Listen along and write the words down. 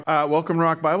Welcome to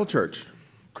Rock Bible Church,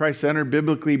 Christ-centered,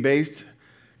 biblically based,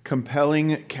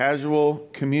 compelling, casual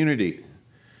community.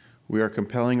 We are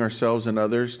compelling ourselves and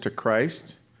others to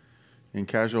Christ in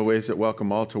casual ways that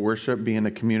welcome all to worship, being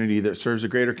a community that serves a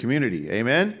greater community.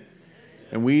 Amen?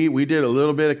 And we did a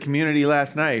little bit of community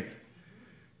last night.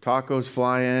 Tacos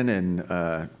flying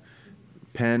and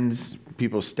pens,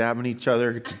 people stabbing each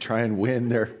other to try and win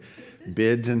their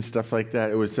bids and stuff like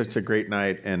that. It was such a great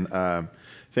night. And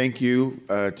thank you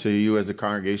to you as a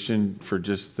congregation for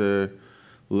just the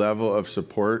level of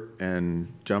support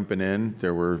and jumping in.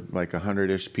 There were like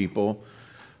 100-ish people.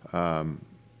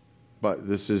 But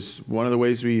this is one of the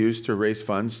ways we use to raise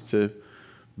funds to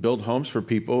build homes for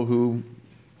people who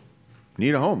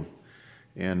need a home.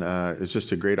 And it's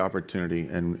just a great opportunity.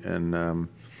 And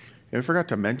I forgot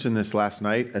to mention this last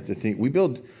night at the thing. We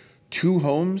build 2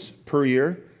 homes per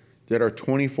year that are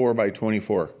 24 by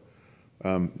 24.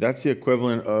 That's the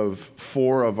equivalent of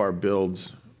 4 of our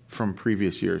builds from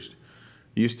previous years.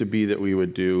 It used to be that we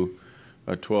would do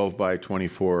a 12 by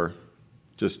 24,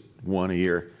 just one a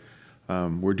year.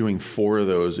 We're doing 4 of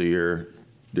those a year.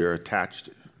 They're attached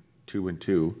 2 and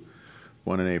 2,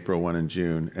 one in April, one in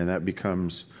June, and that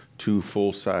becomes 2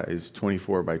 full-size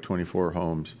 24 by 24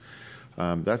 homes.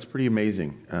 That's pretty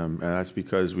amazing, and that's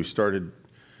because we started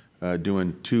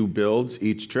doing 2 builds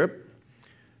each trip,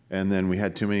 and then we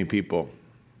had too many people.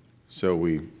 So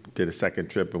we did a second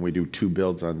trip, and we do 2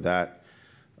 builds on that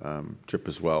trip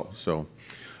as well. So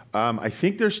I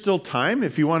think there's still time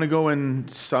if you want to go in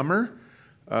summer.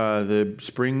 The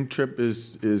spring trip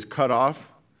is cut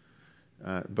off,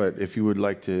 but if you would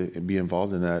like to be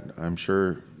involved in that, I'm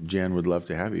sure Jan would love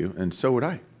to have you, and so would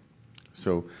I.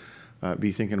 So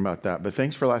be thinking about that. But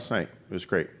thanks for last night. It was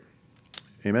great.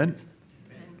 Amen?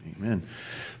 Amen.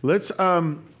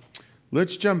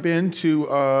 Let's jump into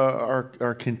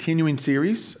our continuing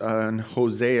series on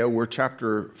Hosea. We're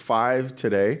chapter 5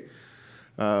 today.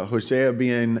 Hosea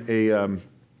being a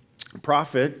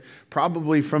prophet,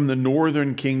 probably from the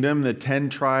northern kingdom, the 10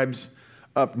 tribes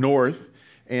up north.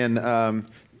 And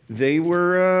they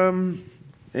were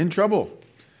in trouble.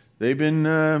 They've been,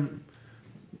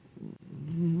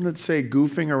 let's say,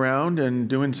 goofing around and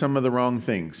doing some of the wrong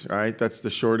things, right? That's the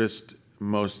shortest,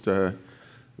 most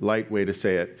light way to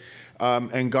say it.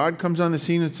 And God comes on the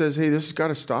scene and says, hey, this has got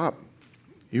to stop.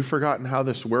 You've forgotten how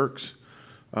this works,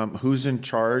 who's in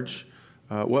charge,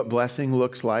 what blessing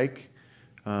looks like.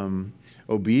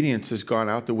 Obedience has gone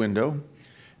out the window.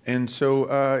 And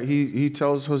so he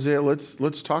tells Hosea,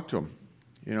 let's talk to him.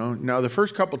 You know, now the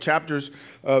first couple chapters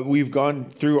we've gone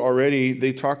through already,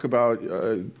 they talk about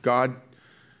God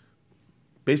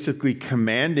basically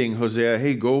commanding Hosea,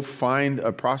 hey, go find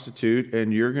a prostitute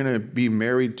and you're going to be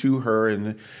married to her.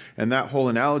 And that whole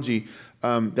analogy,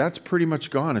 that's pretty much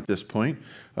gone at this point.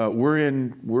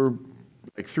 We're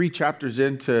like 3 chapters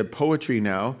into poetry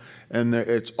now, and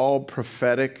it's all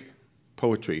prophetic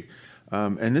poetry.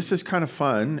 And this is kind of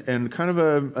fun and kind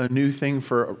of a new thing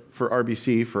for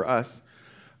RBC, for us,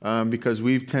 because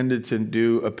we've tended to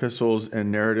do epistles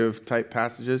and narrative type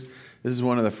passages. This is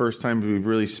one of the first times we've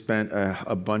really spent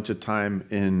a bunch of time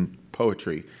in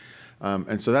poetry.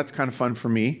 And so that's kind of fun for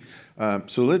me.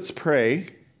 So let's pray,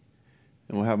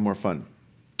 and we'll have more fun.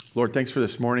 Lord, thanks for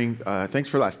this morning. Thanks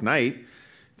for last night.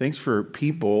 Thanks for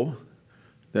people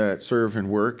that serve and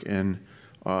work and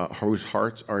whose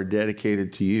hearts are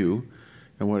dedicated to you.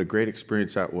 And what a great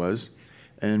experience that was.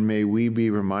 And may we be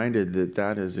reminded that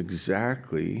that is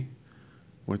exactly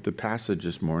what the passage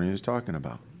this morning is talking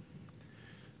about.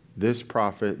 This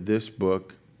prophet, this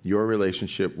book, your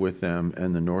relationship with them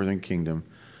and the northern kingdom,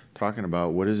 talking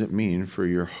about what does it mean for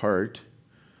your heart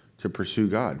to pursue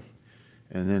God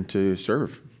and then to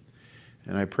serve.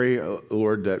 And I pray,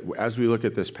 Lord, that as we look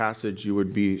at this passage, you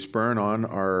would be spurring on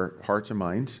our hearts and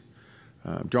minds,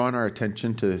 drawing our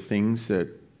attention to the things that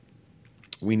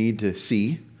we need to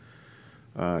see,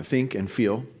 think, and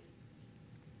feel.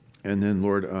 And then,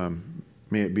 Lord,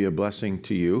 may it be a blessing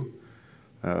to you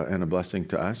and a blessing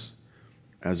to us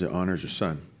as it honors your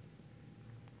Son.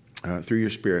 Through your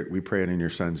Spirit, we pray it in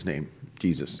your Son's name,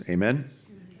 Jesus. Amen?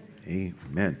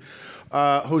 Amen.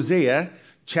 Hosea,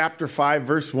 chapter 5,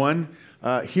 verse 1.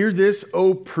 Hear this,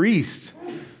 O priest.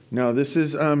 Now, this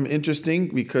is interesting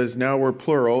because now we're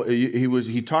plural.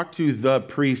 He talked to the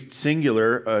priest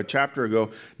singular a chapter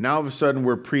ago. Now, all of a sudden,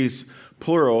 we're priests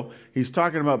plural. He's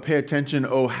talking about, pay attention,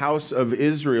 O house of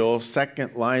Israel.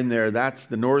 Second line there, that's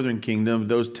the northern kingdom,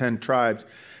 those 10 tribes.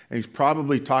 And he's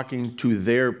probably talking to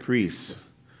their priests.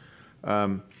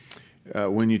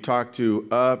 When you talk to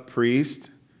a priest,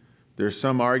 there's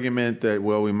some argument that,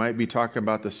 we might be talking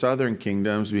about the southern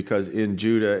kingdoms because in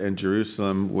Judah and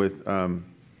Jerusalem with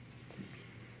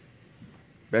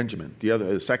Benjamin,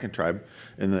 the second tribe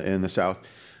in the south,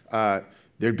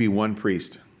 there'd be one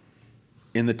priest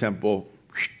in the temple,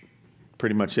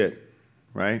 pretty much it,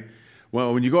 right?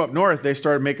 Well, when you go up north, they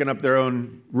started making up their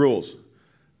own rules.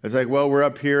 It's like, well, we're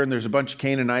up here and there's a bunch of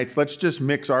Canaanites. Let's just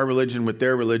mix our religion with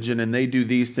their religion, and they do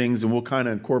these things, and we'll kind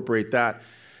of incorporate that.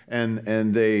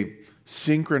 And they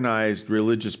synchronized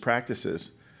religious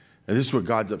practices. And this is what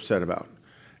God's upset about.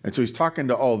 And so he's talking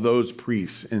to all those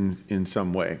priests in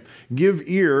some way. Give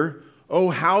ear, O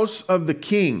house of the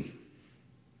king.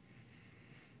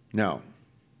 Now,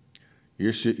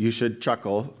 you should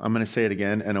chuckle. I'm going to say it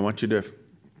again, and I want you to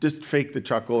just fake the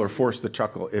chuckle or force the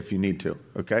chuckle if you need to,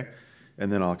 okay?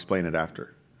 And then I'll explain it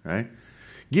after, right?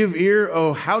 Give ear,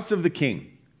 O house of the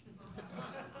king.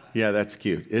 Yeah, that's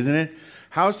cute, isn't it?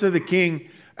 House of the king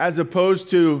as opposed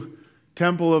to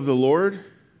temple of the Lord.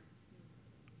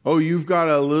 Oh, you've got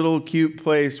a little cute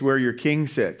place where your king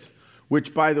sits,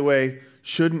 which, by the way,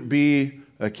 shouldn't be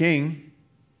a king,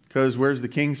 because where's the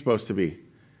king supposed to be?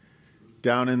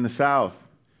 Down in the south,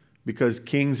 because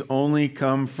kings only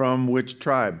come from which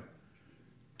tribe?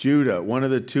 Judah, one of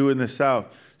the two in the south.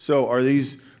 So are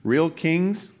these real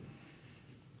kings?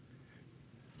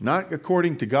 Not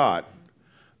according to God.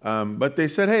 But they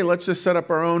said, hey, let's just set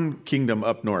up our own kingdom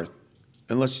up north.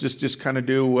 And let's just kind of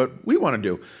do what we want to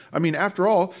do. I mean, after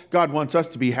all, God wants us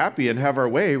to be happy and have our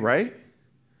way, right?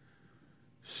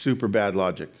 Super bad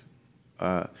logic.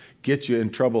 Get you in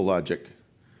trouble logic.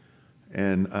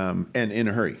 And in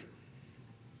a hurry.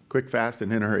 Quick, fast,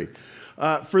 and in a hurry.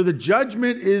 For the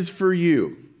judgment is for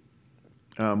you.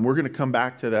 We're going to come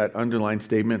back to that underlined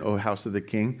statement, O house of the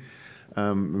king,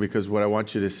 because what I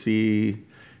want you to see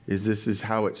is this is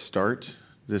how it starts,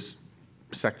 this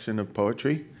section of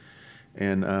poetry.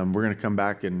 And we're going to come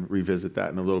back and revisit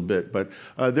that in a little bit. But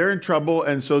they're in trouble,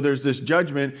 and so there's this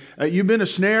judgment. You've been a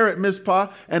snare at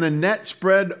Mizpah and a net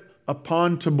spread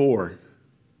upon Tabor.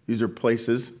 These are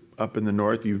places up in the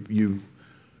north. You've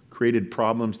created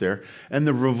problems there. And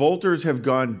the revolters have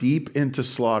gone deep into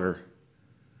slaughter,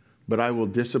 but I will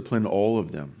discipline all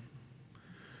of them.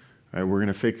 All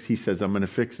right, he says, I'm going to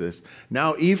fix this.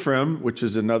 Now Ephraim, which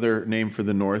is another name for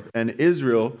the north, and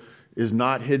Israel is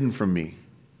not hidden from me.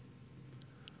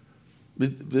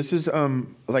 This is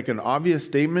like an obvious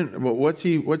statement. But what's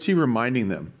he reminding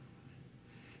them?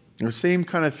 The same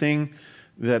kind of thing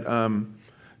that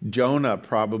Jonah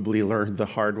probably learned the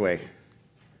hard way.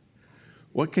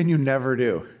 What can you never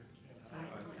do?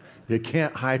 You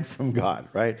can't hide from God,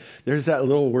 right? There's that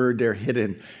little word there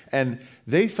hidden. And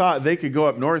they thought they could go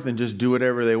up north and just do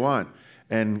whatever they want.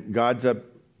 And God's up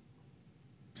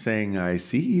saying, I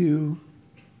see you.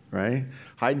 Right?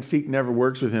 Hide and seek never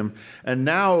works with him. And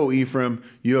now, O Ephraim,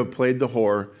 you have played the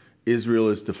whore. Israel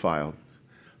is defiled.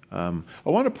 I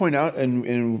want to point out,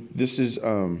 and this is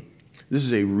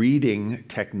a reading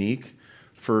technique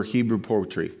for Hebrew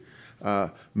poetry.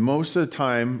 Most of the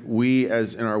time, we,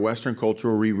 as in our Western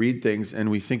culture, we read things and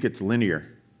we think it's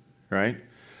linear, right?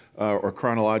 Or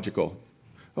chronological.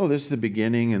 Oh, this is the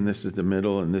beginning, and this is the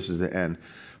middle, and this is the end.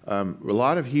 A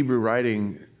lot of Hebrew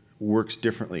writing works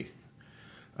differently.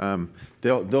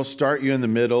 They'll start you in the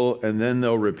middle, and then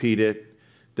they'll repeat it.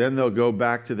 Then they'll go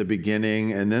back to the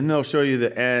beginning, and then they'll show you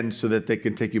the end so that they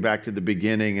can take you back to the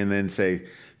beginning and then say,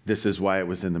 this is why it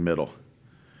was in the middle.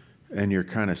 And you're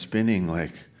kind of spinning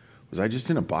like, was I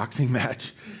just in a boxing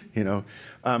match? You know.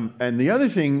 And the other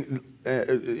thing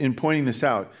in pointing this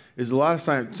out is a lot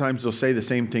of times they'll say the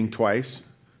same thing twice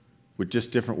with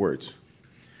just different words.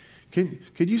 Could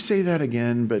you say that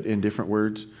again, but in different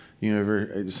words? You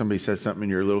know, somebody says something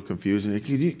and you're a little confused. And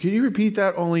could you repeat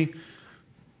that? Only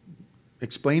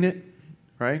explain it,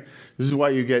 right? This is why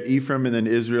you get Ephraim and then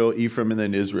Israel, Ephraim and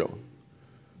then Israel.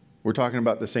 We're talking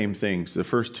about the same things. The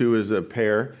first two is a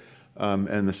pair,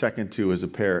 and the second two is a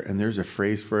pair. And there's a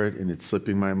phrase for it, and it's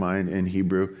slipping my mind in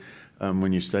Hebrew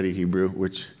when you study Hebrew,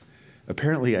 which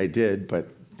apparently I did, but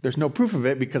there's no proof of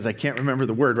it because I can't remember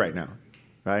the word right now,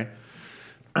 right?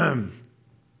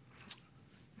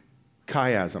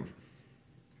 Chiasm.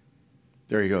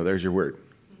 There you go. There's your word.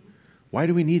 Why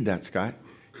do we need that, Scott?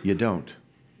 You don't.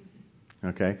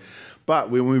 Okay? But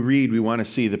when we read, we want to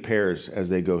see the pairs as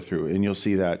they go through. And you'll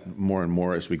see that more and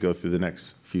more as we go through the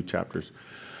next few chapters.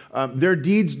 Their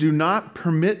deeds do not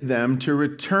permit them to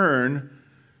return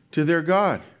to their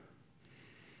God.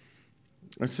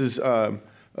 This is a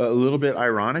little bit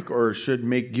ironic, or should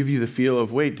give you the feel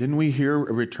of, wait, didn't we hear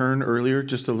a return earlier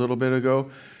just a little bit ago?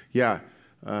 Yeah.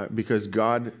 Because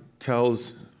God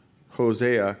tells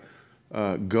Hosea,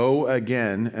 go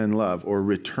again and love, or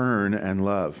return and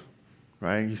love,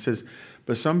 right? He says,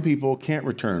 but some people can't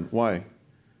return. Why?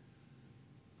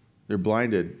 They're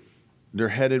blinded They're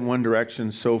headed one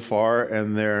direction so far,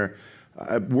 and they're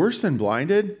worse than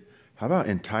blinded. How about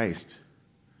enticed?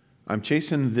 I'm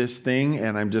chasing this thing,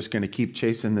 and I'm just going to keep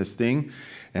chasing this thing,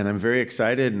 and I'm very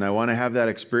excited, and I want to have that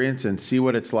experience and see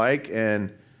what it's like,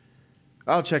 and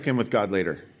I'll check in with God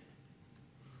later.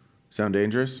 Sound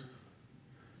dangerous?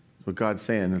 That's what God's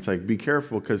saying. It's like, be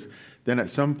careful, because then at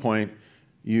some point,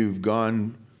 you've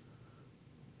gone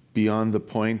beyond the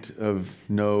point of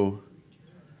no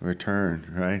return,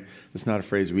 right? It's not a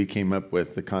phrase we came up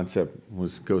with. The concept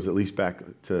goes at least back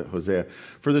to Hosea.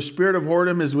 For the spirit of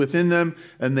whoredom is within them,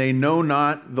 and they know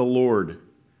not the Lord.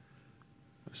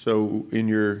 So in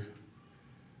your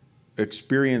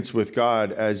experience with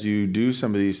God, as you do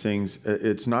some of these things,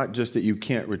 it's not just that you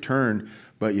can't return,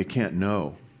 but you can't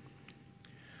know.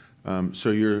 So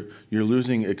you're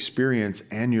losing experience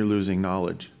and you're losing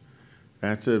knowledge.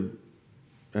 That's a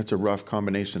rough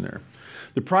combination there.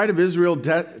 The pride of Israel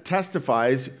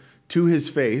testifies to his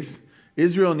face.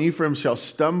 Israel and Ephraim shall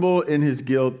stumble in his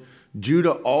guilt.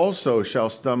 Judah also shall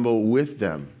stumble with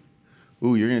them.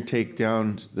 Ooh, you're going to take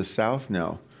down the south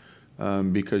now,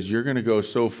 because you're going to go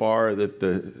so far that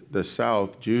the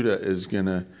south, Judah, is going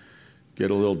to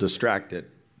get a little distracted.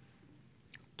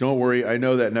 Don't worry, I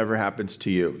know that never happens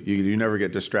to you. You never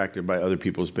get distracted by other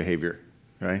people's behavior,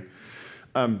 right?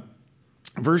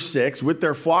 Verse 6, with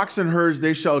their flocks and herds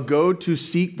they shall go to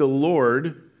seek the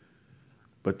Lord,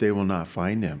 but they will not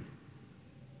find him.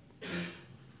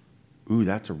 Ooh,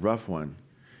 that's a rough one.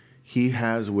 He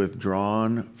has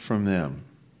withdrawn from them.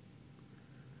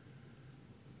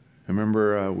 I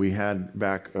remember we had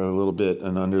back a little bit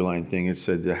an underlined thing. It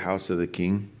said the house of the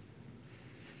king.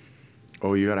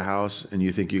 Oh, you got a house and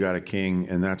you think you got a king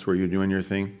and that's where you're doing your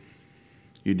thing?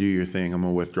 You do your thing. I'm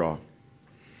going to withdraw.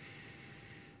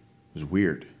 It was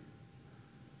weird.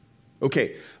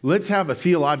 Okay, let's have a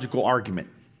theological argument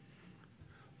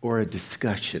or a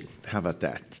discussion. How about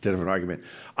that instead of an argument?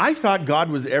 I thought God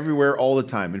was everywhere all the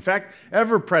time. In fact,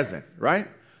 ever present, right?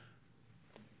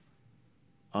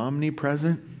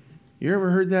 Omnipresent. You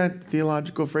ever heard that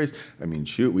theological phrase? I mean,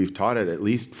 shoot, we've taught it at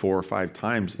least 4 or 5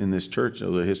 times in this church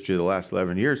in the history of the last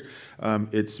 11 years.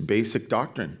 It's basic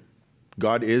doctrine.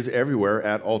 God is everywhere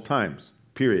at all times,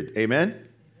 period. Amen?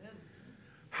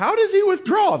 How does he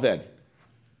withdraw then?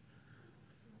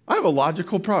 I have a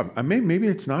logical problem. Maybe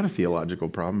it's not a theological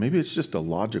problem. Maybe it's just a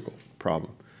logical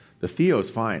problem. The theo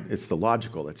is fine. It's the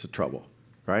logical that's the trouble,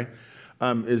 right?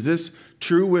 Is this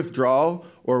true withdrawal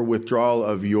or withdrawal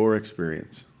of your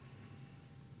experience?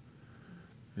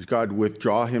 Does God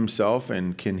withdraw himself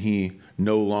and can he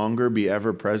no longer be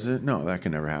ever present? No, that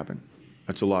can never happen.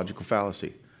 That's a logical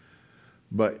fallacy.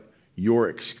 But your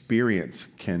experience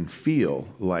can feel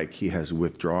like he has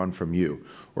withdrawn from you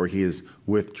or he has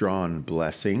withdrawn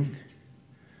blessing,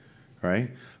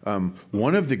 right?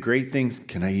 One of the great things,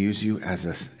 can I use you as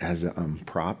a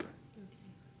prop?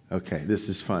 Okay, this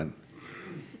is fun.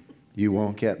 You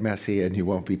won't get messy and you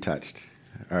won't be touched,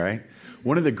 all right?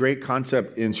 One of the great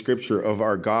concepts in Scripture of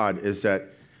our God is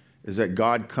that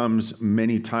God comes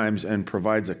many times and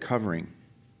provides a covering,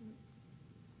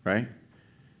 right?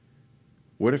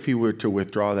 What if he were to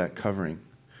withdraw that covering?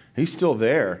 He's still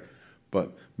there,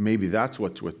 but maybe that's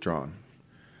what's withdrawn.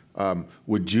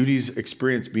 Would Judy's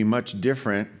experience be much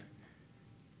different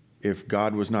if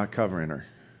God was not covering her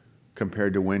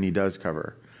compared to when he does cover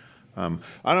her? I don't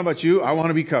know about you. I want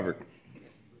to be covered,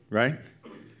 right?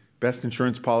 Best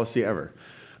insurance policy ever.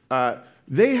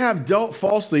 They have dealt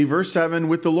falsely, verse 7,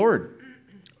 with the Lord.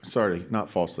 Sorry, not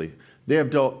falsely. They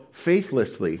have dealt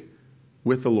faithlessly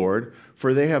with the Lord,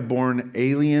 for they have borne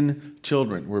alien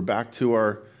children. We're back to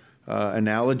our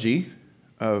analogy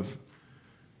of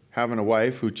having a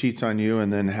wife who cheats on you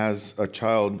and then has a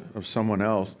child of someone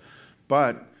else.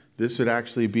 But this would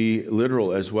actually be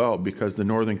literal as well, because the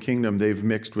northern kingdom, they've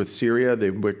mixed with Syria,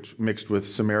 they've mixed with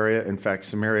Samaria. In fact,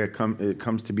 Samaria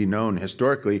comes to be known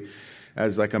historically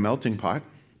as like a melting pot,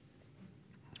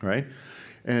 right?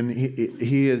 And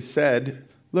he has said,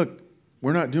 look,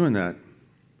 we're not doing that.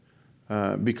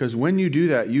 Because when you do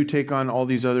that, you take on all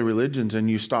these other religions and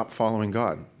you stop following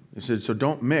God. He said, so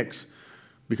don't mix,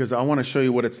 because I want to show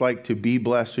you what it's like to be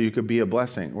blessed so you could be a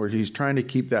blessing. Or he's trying to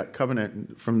keep that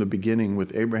covenant from the beginning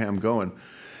with Abraham going.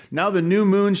 Now the new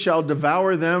moon shall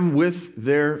devour them with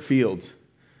their fields.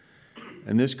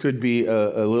 And this could be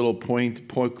a little point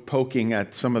poking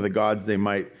at some of the gods they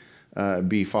might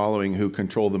be following who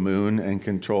control the moon and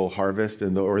control harvest,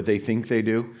 or they think they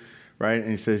do. Right?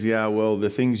 And he says, yeah, well, the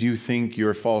things you think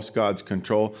your false gods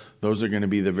control, those are going to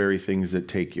be the very things that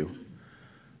take you.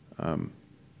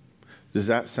 Does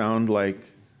that sound like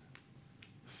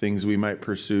things we might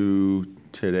pursue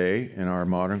today in our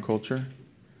modern culture?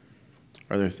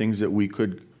 Are there things that we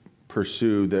could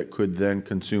pursue that could then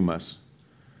consume us?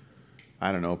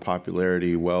 I don't know,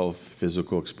 popularity, wealth,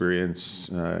 physical experience,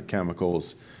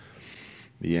 chemicals.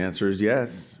 The answer is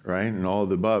yes, right? And all of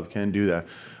the above can do that.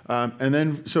 And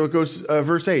then, so it goes,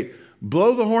 verse 8.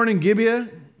 Blow the horn in Gibeah,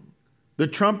 the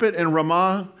trumpet in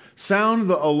Ramah, sound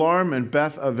the alarm in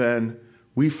Beth Aven.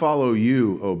 We follow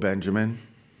you, O Benjamin.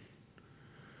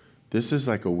 This is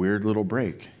like a weird little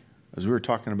break. As we were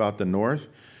talking about the north,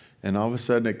 and all of a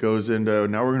sudden it goes into,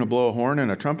 now we're going to blow a horn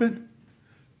and a trumpet?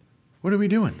 What are we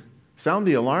doing? Sound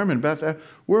the alarm in Beth Aven.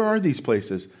 Where are these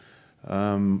places?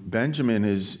 Benjamin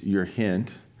is your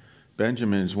hint.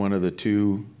 Benjamin is one of the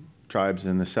two tribes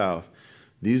in the south.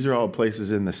 These are all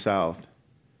places in the south.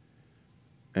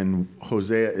 And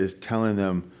Hosea is telling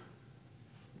them,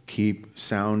 keep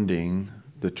sounding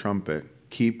the trumpet.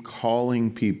 Keep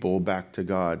calling people back to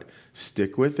God.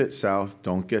 Stick with it, south.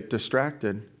 Don't get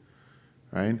distracted.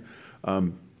 Right?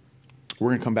 We're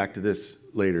going to come back to this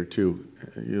later too.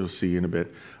 You'll see in a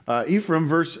bit. Ephraim,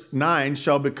 verse 9,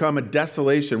 shall become a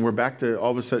desolation. We're back to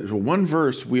all of a sudden, one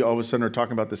verse, we all of a sudden are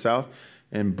talking about the south,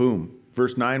 and boom,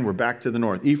 verse 9, we're back to the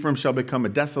north. Ephraim shall become a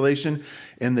desolation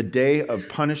in the day of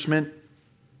punishment.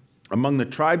 Among the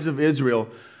tribes of Israel,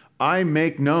 I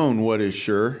make known what is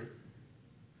sure.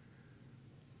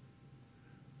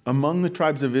 Among the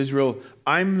tribes of Israel,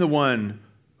 I'm the one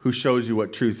who shows you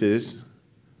what truth is.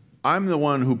 I'm the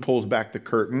one who pulls back the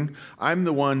curtain. I'm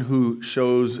the one who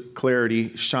shows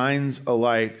clarity, shines a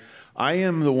light. I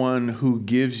am the one who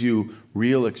gives you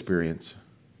real experience.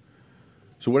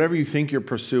 So whatever you think you're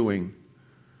pursuing,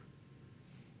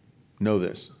 know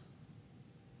this.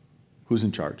 Who's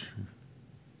in charge?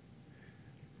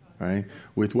 Right?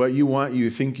 With what you want, you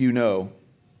think you know.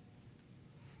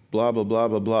 Blah, blah, blah,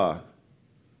 blah, blah.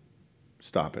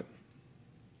 Stop it.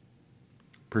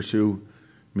 Pursue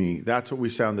me. That's what we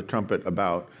sound the trumpet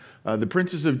about. The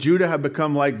princes of Judah have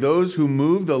become like those who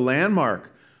move the landmark.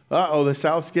 Uh-oh, the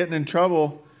south's getting in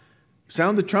trouble.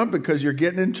 Sound the trumpet because you're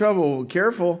getting in trouble.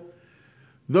 Careful.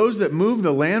 Those that move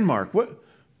the landmark. What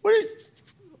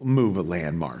move a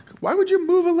landmark? Why would you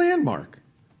move a landmark?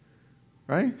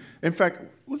 Right? In fact,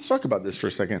 let's talk about this for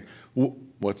a second.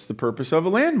 What's the purpose of a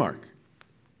landmark?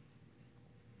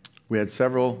 We had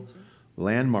several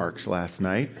landmarks last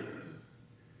night.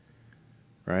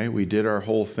 Right? We did our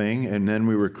whole thing, and then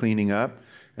we were cleaning up,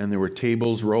 and there were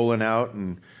tables rolling out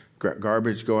and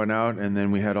garbage going out, and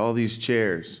then we had all these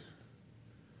chairs.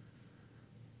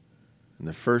 And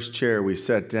the first chair we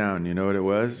sat down, you know what it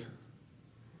was?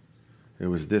 It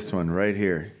was this one right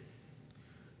here.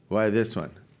 Why this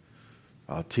one?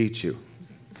 I'll teach you.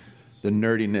 The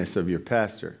nerdiness of your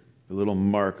pastor. The little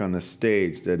mark on the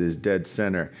stage that is dead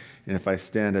center. And if I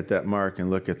stand at that mark and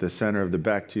look at the center of the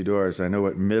back two doors, I know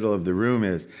what middle of the room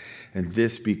is. And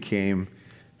this became,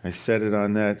 I set it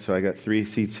on that, so I got 3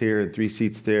 seats here and 3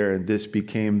 seats there, and this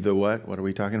became the what? What are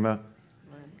we talking about?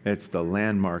 It's the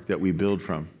landmark that we build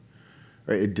from.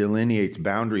 Right? It delineates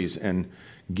boundaries and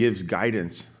gives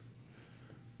guidance.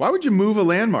 Why would you move a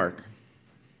landmark?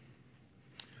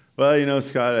 Well, you know,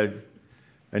 Scott,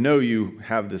 I know you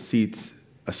have the seats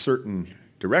a certain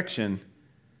direction,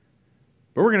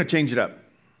 but we're going to change it up.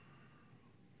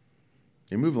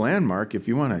 You move a landmark if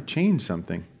you want to change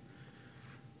something.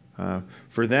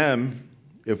 For them,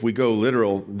 if we go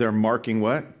literal, they're marking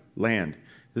what? Land.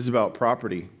 This is about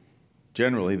property.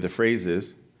 Generally, the phrase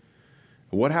is.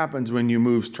 What happens when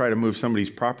you try to move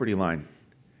somebody's property line?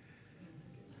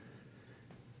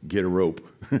 Get a rope,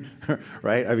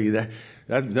 right? I mean,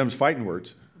 them's fighting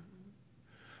words.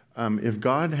 If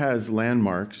God has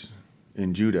landmarks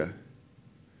in Judah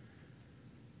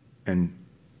and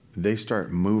they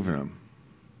start moving them,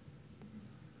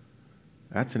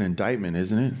 that's an indictment,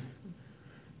 isn't it?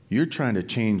 You're trying to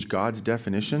change God's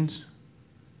definitions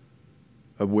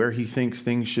of where he thinks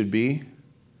things should be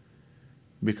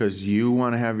because you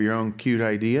want to have your own cute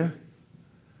idea?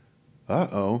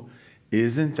 Uh-oh.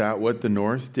 Isn't that what the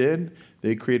North did?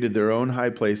 They created their own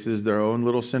high places, their own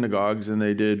little synagogues, and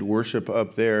they did worship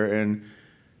up there, and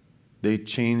they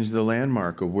changed the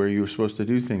landmark of where you were supposed to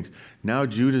do things. Now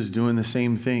Judah's doing the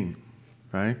same thing,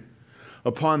 right?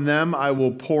 Upon them I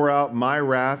will pour out my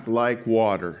wrath like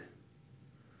water.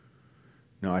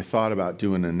 Now I thought about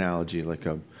doing an analogy like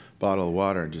a bottle of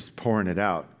water and just pouring it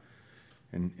out.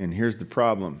 And here's the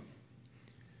problem.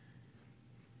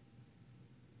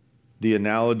 The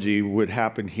analogy would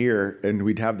happen here, and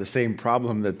we'd have the same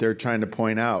problem that they're trying to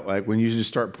point out. Like when you just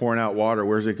start pouring out water,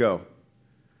 where's it go?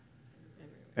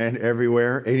 And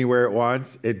everywhere, anywhere it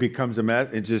wants, it becomes a mess.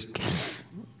 It just,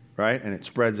 right? And it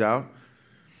spreads out.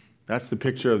 That's the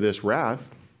picture of this wrath.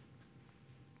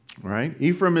 All right?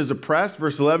 Ephraim is oppressed,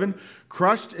 verse 11,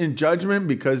 crushed in judgment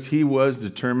because he was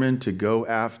determined to go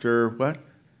after what?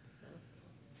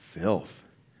 Filth.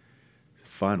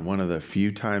 Fun. One of the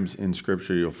few times in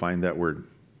Scripture you'll find that word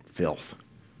filth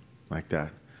like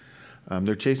that.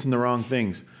 They're chasing the wrong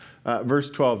things. Verse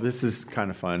 12, this is kind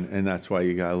of fun, and that's why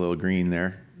you got a little green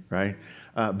there, right?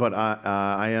 But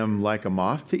I am like a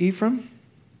moth to Ephraim.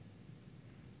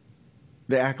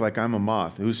 They act like I'm a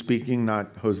moth. Who's speaking?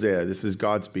 Not Hosea. This is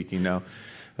God speaking now.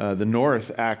 The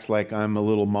north acts like I'm a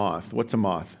little moth. What's a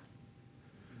moth?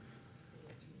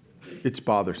 It's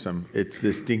bothersome. It's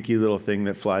this stinky little thing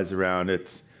that flies around.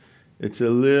 It's a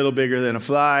little bigger than a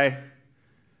fly,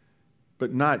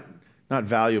 but not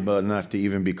valuable enough to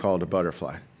even be called a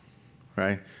butterfly,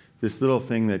 right? This little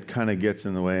thing that kind of gets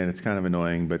in the way, and it's kind of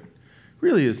annoying, but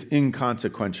really is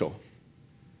inconsequential,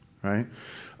 right?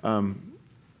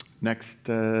 Next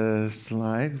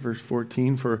slide, verse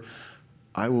 14, for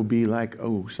I will be like,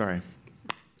 let's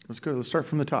start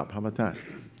from the top. How about that?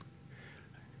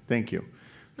 Thank you.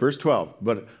 Verse 12,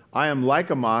 but I am like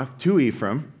a moth to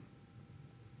Ephraim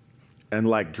and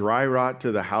like dry rot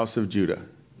to the house of Judah.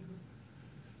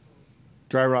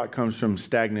 Dry rot comes from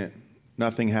stagnant,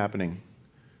 nothing happening.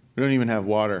 We don't even have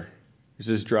water. It's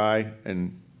just dry.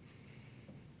 And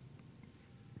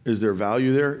is there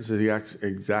value there? It's the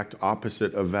exact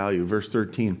opposite of value. Verse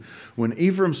 13, when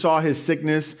Ephraim saw his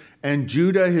sickness and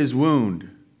Judah his wound.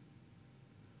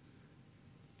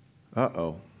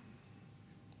 Uh-oh.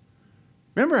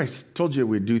 Remember I told you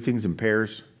we'd do things in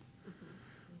pairs?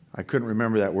 I couldn't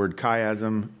remember that word,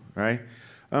 chiasm, right?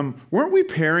 Weren't we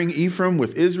pairing Ephraim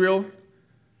with Israel?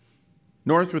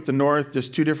 North with the north,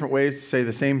 just two different ways to say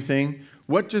the same thing.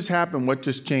 What just happened? What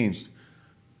just changed?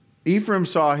 Ephraim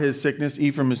saw his sickness.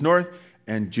 Ephraim is north,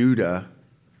 and Judah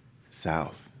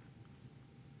south.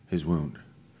 His wound.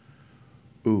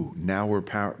 Ooh, now we're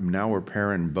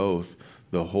pairing both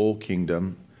the whole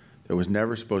kingdom that was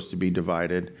never supposed to be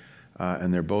divided,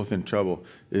 and they're both in trouble.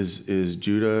 Is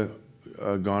Judah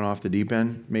gone off the deep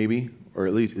end, maybe, or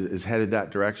at least is headed that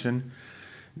direction?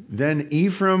 Then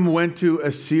Ephraim went to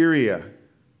Assyria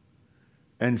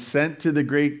and sent to the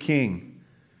great king,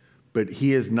 but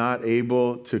he is not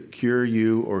able to cure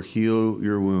you or heal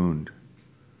your wound.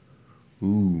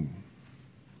 Ooh.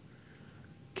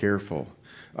 Careful.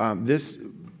 This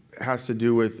has to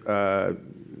do with the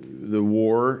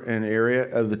war and area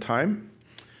of the time.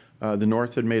 The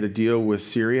North had made a deal with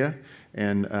Syria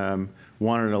and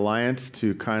wanted an alliance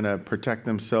to kind of protect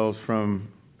themselves from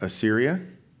Assyria.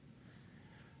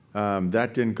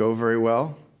 That didn't go very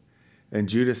well. And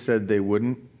Judah said they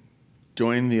wouldn't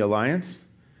join the alliance.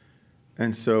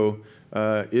 And so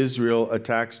Israel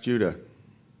attacks Judah.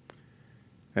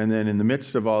 And then in the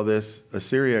midst of all this,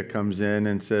 Assyria comes in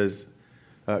and says,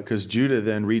 because Judah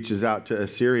then reaches out to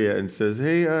Assyria and says,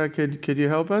 hey, could you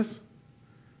help us?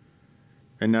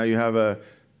 And now you have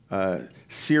a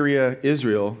Syria,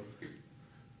 Israel,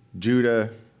 Judah,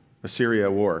 Assyria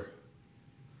war.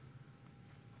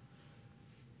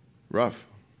 Rough.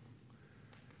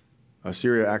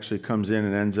 Assyria actually comes in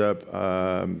and ends up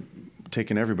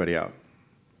taking everybody out,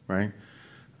 right?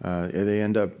 They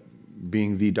end up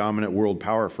being the dominant world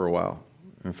power for a while.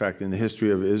 In fact, in the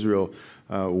history of Israel,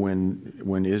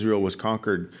 when Israel was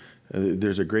conquered,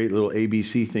 there's a great little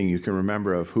ABC thing you can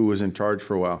remember of who was in charge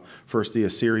for a while. First, the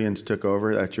Assyrians took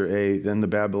over. That's your A. Then the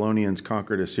Babylonians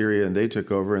conquered Assyria, and they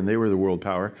took over, and they were the world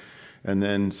power. And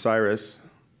then Cyrus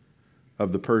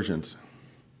of the Persians.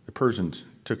 The Persians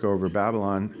took over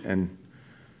Babylon and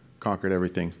conquered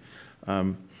everything.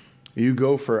 You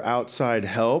go for outside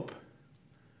help,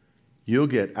 you'll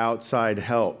get outside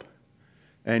help.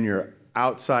 And your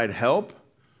outside help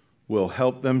will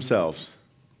help themselves.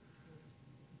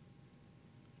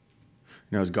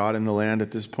 Now, is God in the land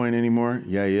at this point anymore?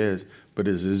 Yeah, he is. But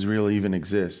does Israel even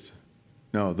exist?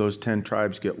 No, those 10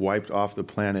 tribes get wiped off the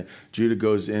planet. Judah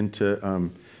goes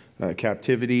into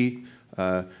captivity.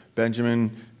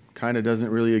 Benjamin kind of doesn't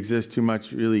really exist too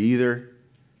much really either.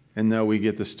 And now we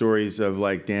get the stories of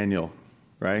like Daniel,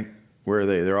 right? Where are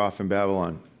they? They're off in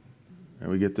Babylon. And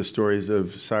we get the stories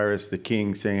of Cyrus the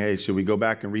king saying, hey, should we go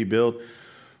back and rebuild?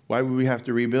 Why would we have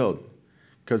to rebuild?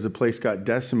 Because the place got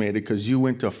decimated because you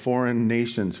went to foreign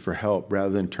nations for help rather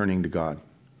than turning to God.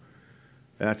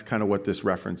 And that's kind of what this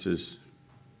reference is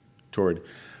toward.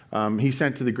 He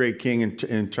sent to the great king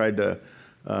and tried to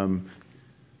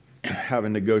have a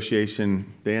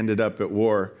negotiation. They ended up at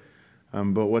war.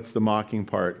 But what's the mocking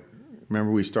part?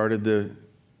 Remember we started the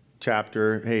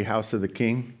chapter, hey, house of the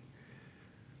king.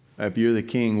 If you're the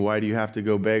king, why do you have to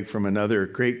go beg from another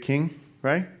great king,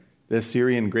 right? The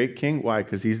Assyrian great king. Why?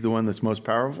 Because he's the one that's most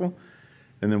powerful.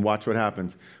 And then watch what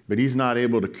happens. But he's not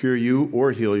able to cure you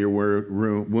or heal your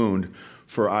wound,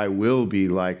 for I will be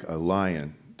like a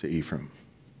lion to Ephraim.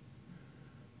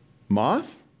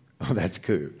 Moth? Oh, that's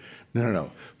good.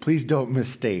 No. Please don't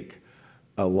mistake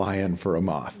a lion for a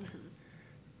moth.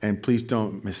 And please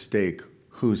don't mistake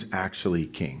who's actually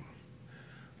king.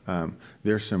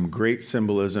 There's some great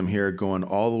symbolism here going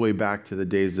all the way back to the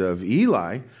days of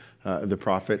Eli, the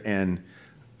prophet,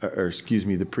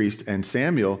 the priest, and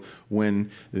Samuel,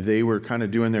 when they were kind of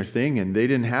doing their thing and they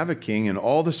didn't have a king, and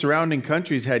all the surrounding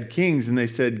countries had kings, and they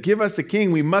said, give us a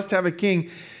king, we must have a king.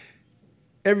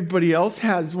 Everybody else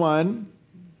has one.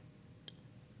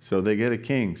 So they get a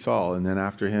king, Saul, and then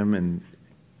after him, and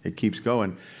it keeps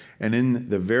going. And in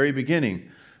the very beginning,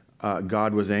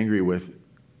 God was angry with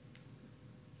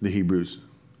the Hebrews.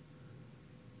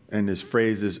 And his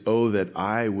phrase is, oh, that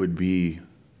I would be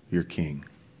your king.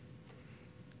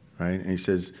 Right? And he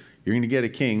says, you're going to get a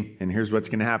king, and here's what's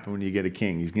going to happen when you get a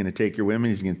king. He's going to take your women,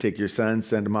 he's going to take your sons,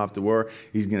 send them off to war,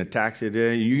 he's going to tax it.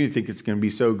 You think it's going to be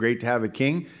so great to have a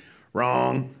king?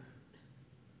 Wrong.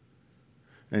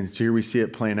 And so here we see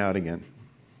it playing out again,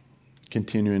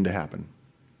 continuing to happen.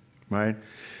 Right?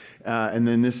 And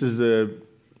then this is the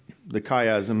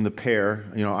chiasm, the pair.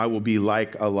 I will be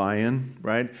like a lion,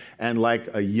 right? And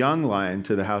like a young lion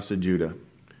to the house of Judah.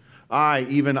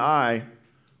 Even I,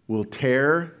 will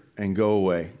tear and go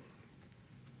away.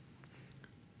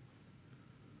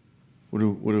 What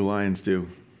do lions do?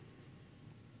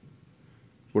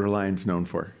 What are lions known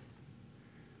for?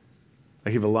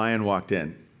 Like if a lion walked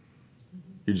in,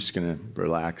 you're just going to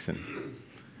relax and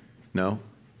no?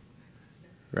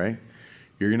 Right?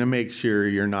 You're going to make sure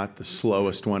you're not the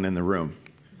slowest one in the room.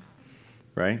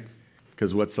 Right?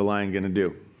 Because what's the lion going to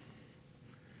do?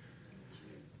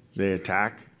 They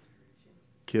attack,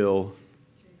 kill,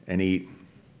 and eat.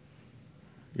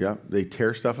 Yep, they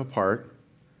tear stuff apart,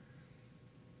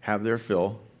 have their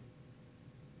fill,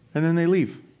 and then they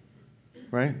leave.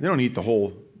 Right? They don't eat the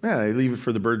whole. They leave it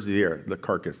for the birds of the air, the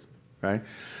carcass. Right?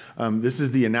 This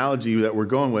is the analogy that we're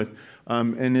going with.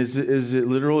 And is it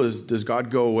literal? Does God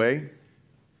go away?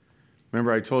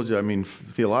 Remember I told you,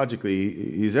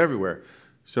 theologically, he's everywhere.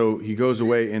 So he goes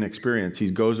away in experience.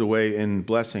 He goes away in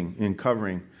blessing, in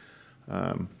covering.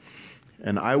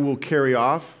 And I will carry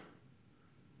off,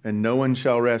 and no one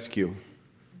shall rescue.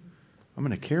 I'm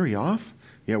going to carry off?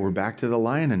 Yeah, we're back to the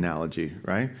lion analogy,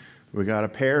 right? We got a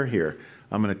pair here.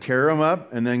 I'm going to tear them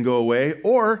up and then go away.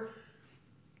 Or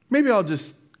maybe I'll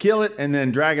just kill it and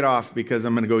then drag it off because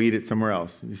I'm going to go eat it somewhere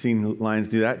else. You've seen lions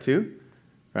do that too?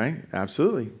 Right?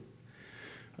 Absolutely.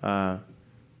 God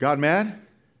mad?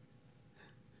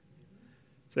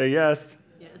 Say yes.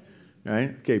 Yes.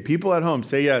 Right? Okay, people at home,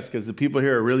 say yes, because the people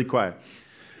here are really quiet.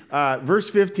 Verse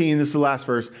 15, this is the last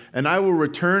verse. And I will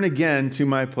return again to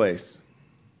my place.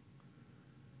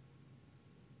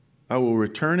 I will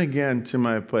return again to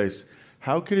my place.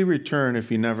 How could he return if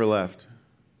he never left?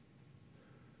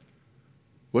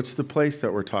 What's the place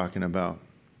that we're talking about?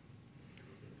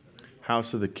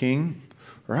 House of the king?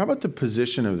 Or how about the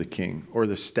position of the king or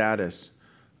the status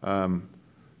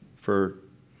for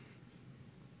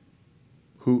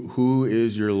who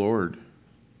is your Lord?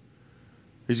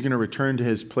 He's going to return to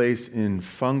his place in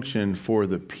function for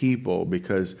the people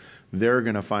because they're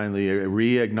going to finally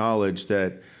re-acknowledge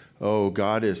that, oh,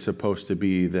 God is supposed to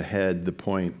be the head, the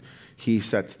point. He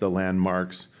sets the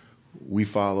landmarks. We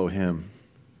follow him.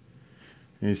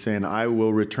 And he's saying, I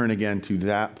will return again to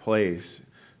that place.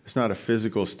 It's not a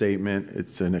physical statement.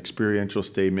 It's an experiential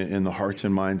statement in the hearts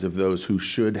and minds of those who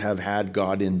should have had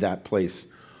God in that place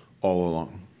all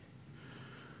along.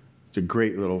 It's a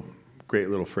great little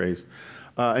phrase.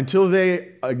 Until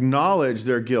they acknowledge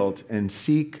their guilt and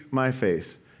seek my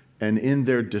face, and in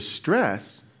their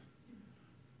distress,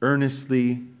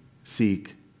 earnestly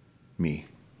seek me.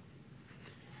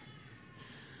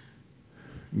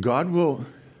 God will,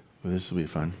 this will be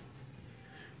fun.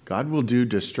 God will do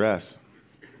distress.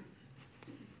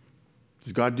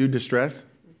 Does God do distress?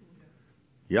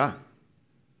 Yeah.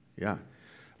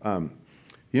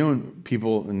 When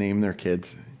people name their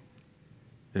kids,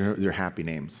 they're happy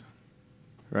names,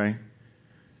 right?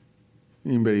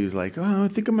 Anybody who's like, oh, I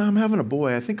think I'm having a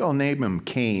boy. I think I'll name him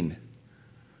Cain.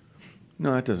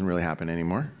 No, that doesn't really happen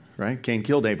anymore, right? Cain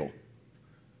killed Abel.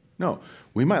 No,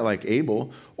 we might like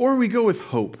Abel, or we go with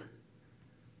Hope,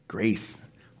 Grace,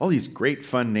 all these great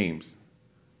fun names,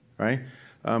 right?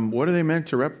 What are they meant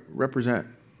to represent?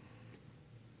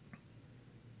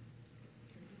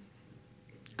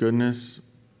 Goodness,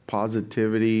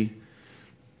 positivity,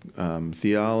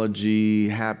 theology,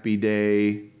 happy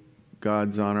day,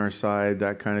 God's on our side,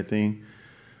 that kind of thing.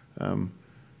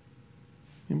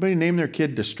 Anybody name their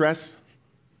kid Distress?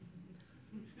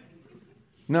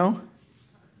 No?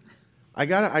 I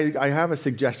have a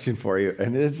suggestion for you,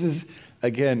 and this is,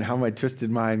 again, how my twisted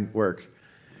mind works.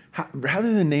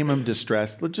 Rather than name him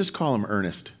Distress, let's just call him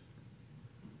Ernest.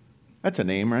 That's a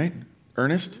name, right?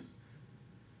 Ernest?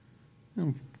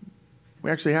 We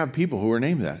actually have people who are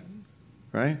named that,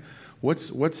 right?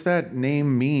 What's that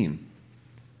name mean?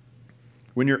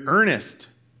 When you're earnest,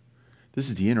 this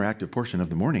is the interactive portion of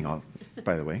the morning,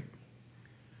 by the way.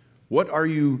 What are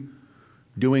you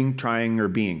doing, trying, or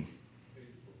being?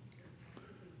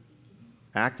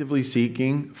 Actively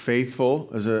seeking, faithful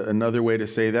is another way to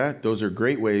say that. Those are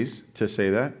great ways to say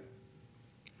that.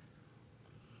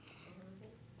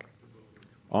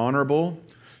 Honorable,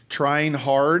 trying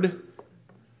hard.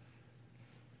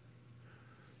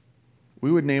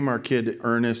 We would name our kid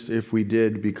Ernest if we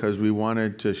did because we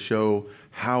wanted to show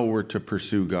how we're to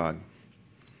pursue God.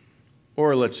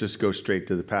 Or let's just go straight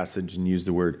to the passage and use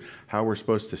the word, how we're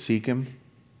supposed to seek him.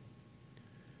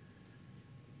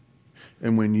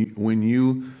 And when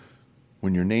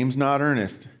your name's not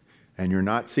Ernest and you're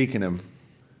not seeking him,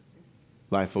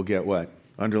 life will get what?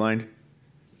 Underlined?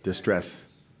 Distress.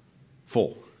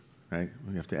 Full. Right?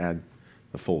 We have to add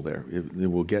the full there. It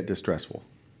will get distressful.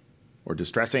 Or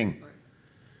distressing.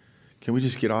 Can we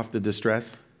just get off the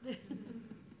distress?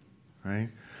 Right?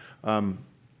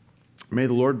 May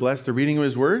the Lord bless the reading of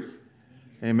his word.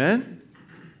 Amen?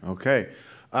 Okay.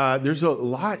 There's a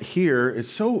lot here. It's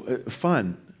so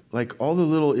fun. Like all the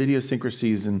little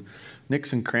idiosyncrasies and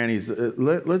nicks and crannies.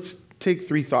 Let's take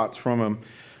 3 thoughts from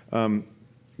them.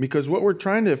 Because what we're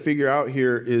trying to figure out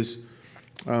here is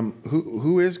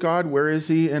who is God? Where is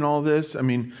he in all this? I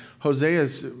mean, Hosea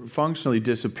has functionally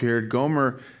disappeared.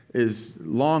 Gomer is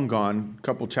long gone a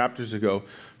couple chapters ago.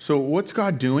 So what's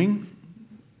God doing?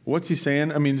 What's he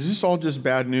saying? I mean, is this all just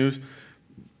bad news?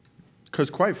 Because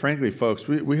quite frankly, folks,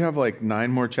 we have like 9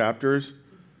 more chapters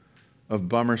of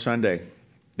Bummer Sunday,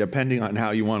 depending on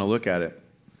how you want to look at it.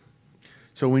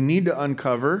 So we need to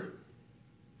uncover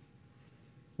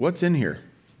what's in here,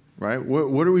 right?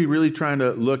 What are we really trying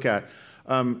to look at?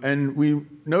 And we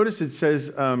notice it says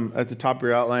at the top of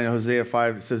your outline, Hosea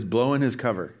 5, it says, blow in his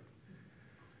cover,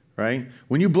 right?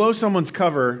 When you blow someone's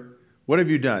cover, what have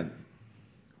you done?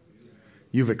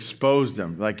 You've exposed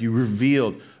them, like you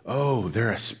revealed, oh,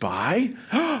 they're a spy?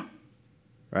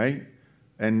 Right?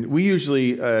 And we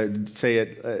usually say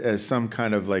it as some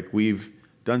kind of like we've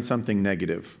done something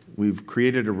negative. We've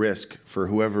created a risk for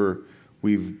whoever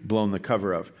we've blown the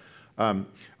cover of. I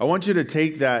want you to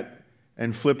take that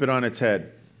and flip it on its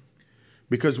head.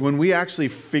 Because when we actually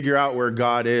figure out where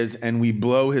God is and we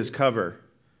blow his cover,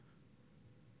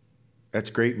 that's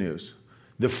great news.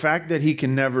 The fact that he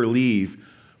can never leave,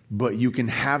 but you can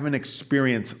have an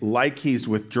experience like he's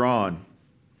withdrawn.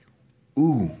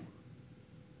 Ooh.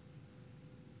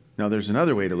 Now, there's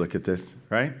another way to look at this,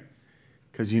 right?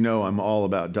 Because you know I'm all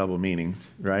about double meanings,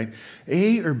 right?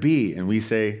 A or B, and we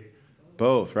say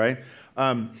both, right?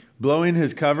 Blowing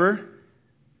his cover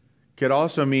could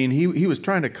also mean he was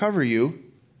trying to cover you,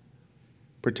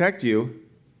 protect you,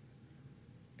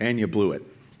 and you blew it.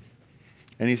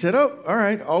 And he said, oh, all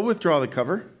right, I'll withdraw the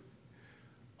cover.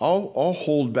 I'll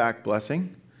hold back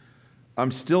blessing.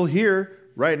 I'm still here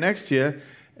right next to you,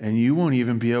 and you won't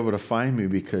even be able to find me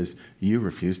because you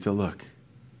refuse to look.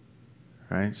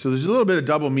 Right? So there's a little bit of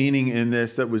double meaning in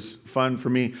this that was fun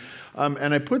for me.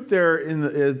 And I put there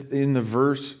in the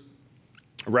verse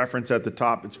reference at the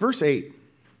top, it's verse 8.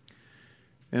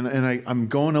 And I'm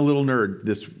going a little nerd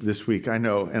this week, I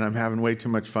know, and I'm having way too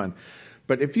much fun.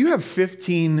 But if you have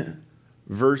 15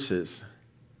 verses,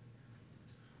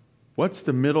 what's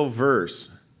the middle verse?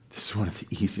 This is one of the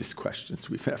easiest questions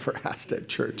we've ever asked at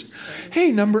church.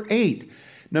 Hey, number 8.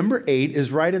 Number 8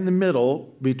 is right in the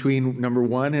middle between number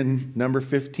 1 and number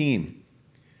 15.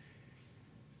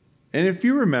 And if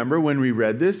you remember when we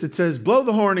read this, it says, blow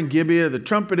the horn in Gibeah, the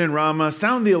trumpet in Ramah,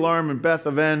 sound the alarm in Beth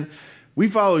Aven. We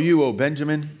follow you, O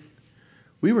Benjamin.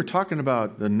 We were talking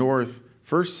about the north,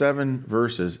 first 7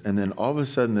 verses, and then all of a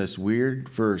sudden this weird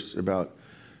verse about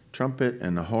trumpet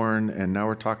and the horn, and now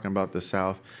we're talking about the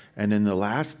south. And in the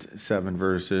last 7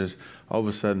 verses, all of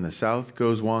a sudden the south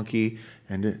goes wonky,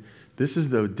 and this is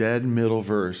the dead middle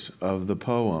verse of the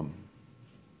poem.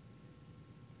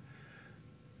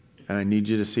 And I need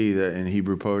you to see that in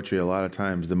Hebrew poetry, a lot of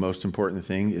times the most important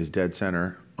thing is dead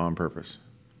center on purpose.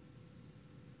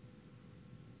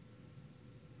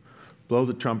 Blow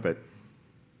the trumpet.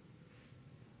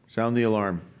 Sound the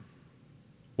alarm.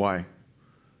 Why?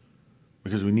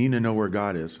 Because we need to know where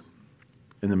God is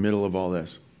in the middle of all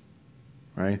this.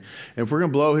 Right? And if we're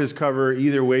going to blow his cover,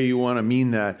 either way you want to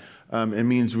mean that, It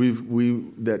means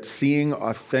that seeing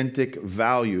authentic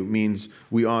value means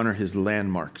we honor his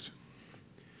landmarks.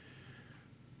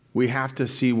 We have to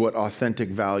see what authentic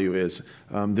value is.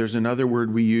 There's another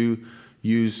word we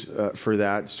use for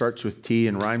that. It starts with T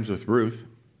and rhymes with Ruth.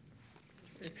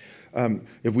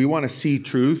 If we want to see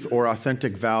truth or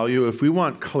authentic value, if we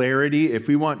want clarity, if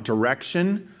we want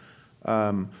direction,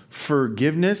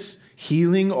 forgiveness,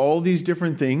 healing, all these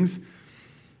different things,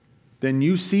 then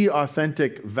you see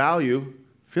authentic value.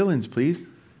 Fill-ins, please.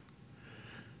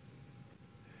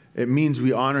 It means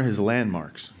we honor his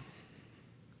landmarks.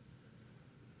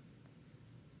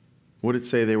 What did it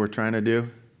say they were trying to do?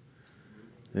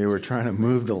 They were trying to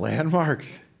move the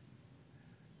landmarks.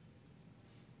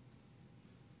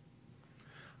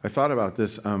 I thought about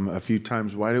this a few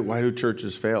times. Why do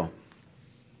churches fail?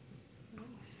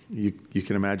 You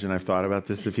can imagine I've thought about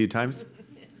this a few times.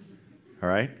 All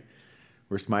right?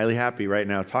 We're smiley happy right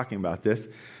now talking about this.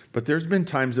 But there's been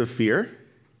times of fear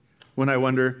when I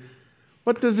wonder,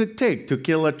 what does it take to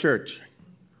kill a church?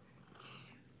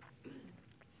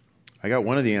 I got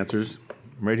one of the answers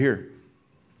right here.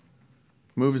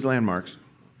 Move his landmarks.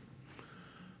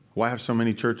 Why have so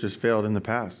many churches failed in the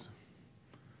past?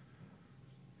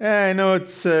 I know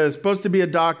it's supposed to be a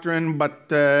doctrine,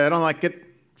 but I don't like it.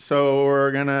 So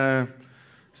we're going to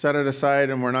set it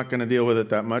aside and we're not going to deal with it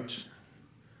that much.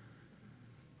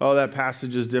 Oh, that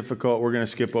passage is difficult. We're going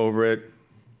to skip over it.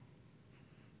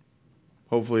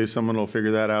 Hopefully someone will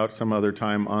figure that out some other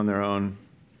time on their own.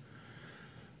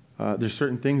 There's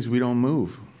certain things we don't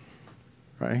move,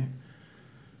 right?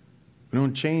 We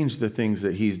don't change the things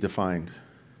that he's defined.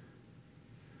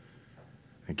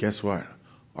 And guess what?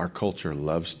 Our culture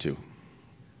loves to.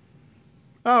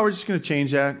 Oh, we're just going to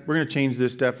change that. We're going to change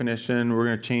this definition. We're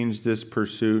going to change this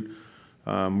pursuit.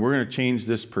 We're going to change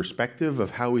this perspective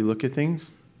of how we look at things.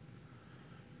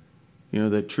 You know,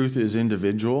 that truth is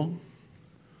individual.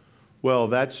 Well,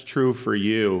 that's true for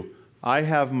you. I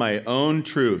have my own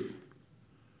truth.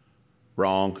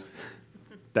 Wrong.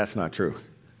 That's not true.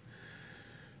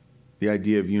 The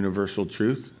idea of universal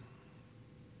truth.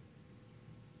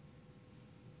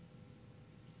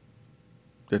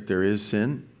 That there is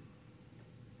sin.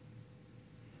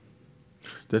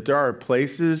 That there are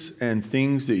places and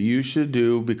things that you should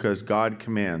do because God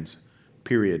commands,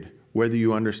 period, whether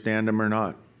you understand them or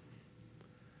not.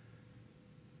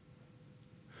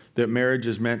 That marriage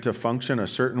is meant to function a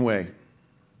certain way.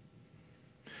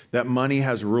 That money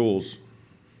has rules.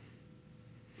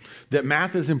 That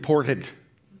math is important.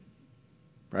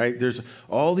 Right? There's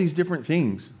all these different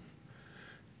things.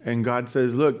 And God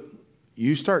says, look,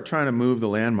 you start trying to move the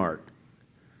landmark,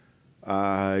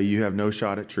 you have no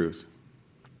shot at truth.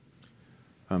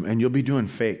 And you'll be doing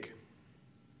fake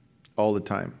all the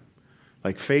time.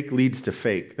 Like fake leads to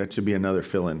fake. That should be another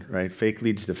fill-in, right? Fake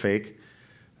leads to fake.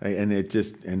 Right?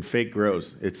 And fake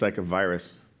grows. It's like a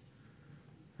virus.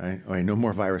 Right? All right, no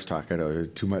more virus talk. I know,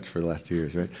 too much for the last 2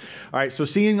 years, right? All right, so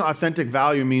seeing authentic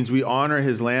value means we honor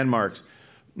his landmarks.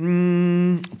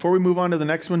 Before we move on to the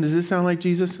next one, does this sound like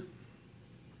Jesus?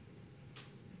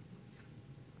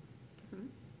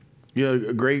 Yeah,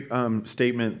 a great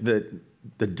statement that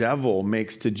the devil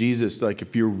makes to Jesus, like,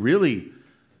 if you're really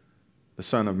the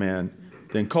Son of Man,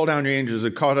 then call down your angels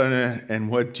and call down, and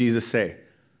what Jesus say?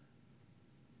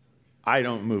 I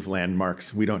don't move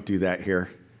landmarks. We don't do that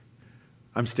here.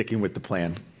 I'm sticking with the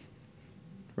plan.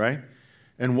 Right?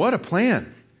 And what a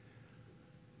plan.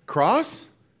 Cross?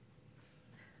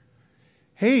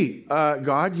 Hey,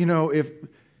 God, you know,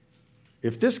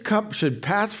 if this cup should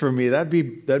pass from me, that'd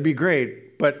be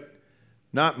great, but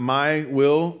not my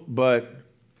will, but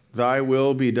thy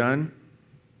will be done.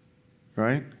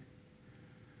 Right?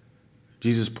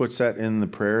 Jesus puts that in the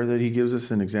prayer that he gives us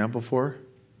an example for.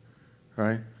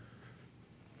 Right?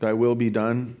 Thy will be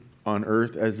done on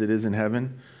earth as it is in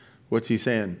heaven. What's he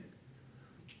saying?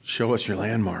 Show us your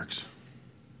landmarks.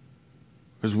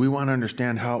 Because we want to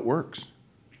understand how it works.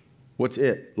 What's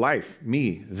it? Life,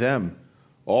 me, them,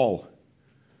 all,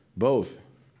 both,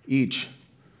 each.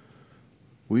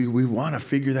 We want to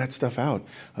figure that stuff out.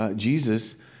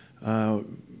 Jesus, did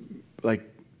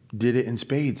it in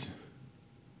spades.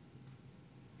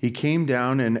 He came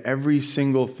down and every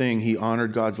single thing he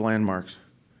honored God's landmarks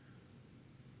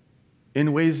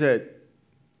in ways that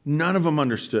none of them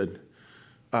understood.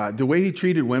 The way he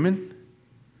treated women,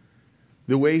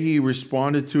 the way he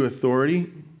responded to authority,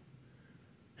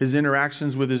 his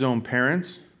interactions with his own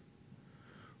parents,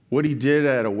 what he did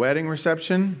at a wedding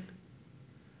reception,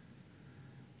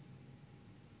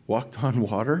 walked on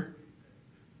water.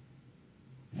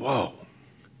 Whoa.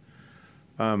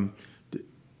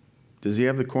 Does he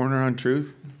have the corner on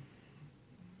truth?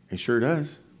 He sure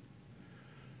does.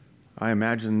 I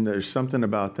imagine there's something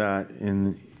about that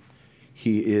in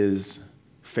he is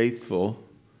faithful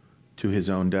to his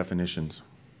own definitions.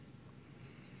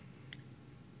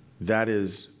 That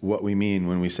is what we mean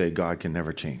when we say God can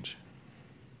never change.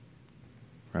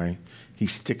 Right? He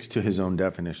sticks to his own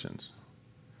definitions.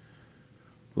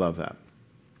 Love that.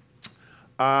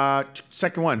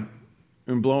 Second one,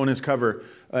 and blowing his cover.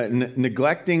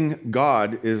 Neglecting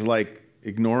God is like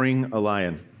ignoring a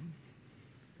lion.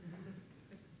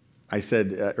 I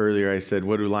said earlier,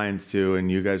 what do lions do?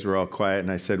 And you guys were all quiet. And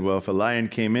I said, well, if a lion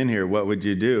came in here, what would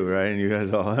you do? Right? And you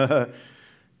guys all,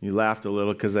 you laughed a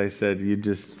little because I said, you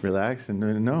just relax.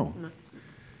 And no.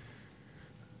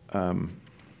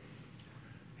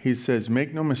 He says,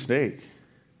 make no mistake.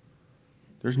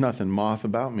 There's nothing moth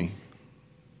about me.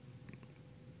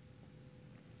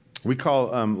 We call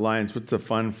lions, what's the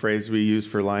fun phrase we use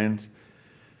for lions?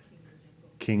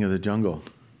 King of the jungle,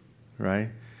 right?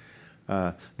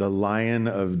 The Lion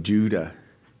of Judah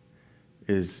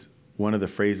is one of the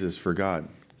phrases for God.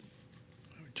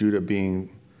 Judah being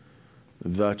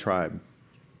the tribe,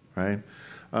 right?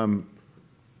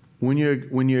 When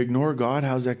you ignore God,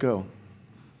 how's that go?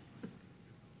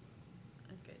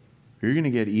 Okay. You're going to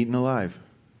get eaten alive.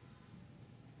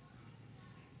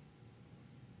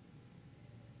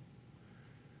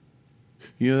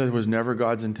 You know that was never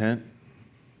God's intent?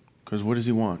 Because what does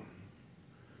he want?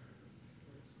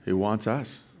 He wants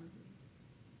us.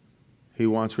 He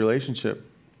wants relationship.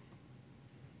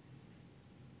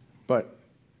 But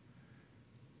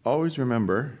always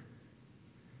remember,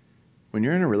 when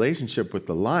you're in a relationship with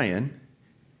the lion,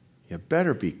 you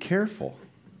better be careful.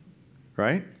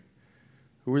 Right?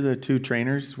 Who were the two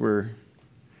trainers?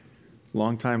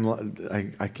 Long time,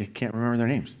 I can't remember their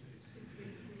names.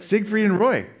 Siegfried and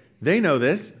Roy. They know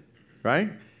this,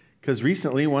 right? Because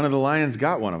recently one of the lions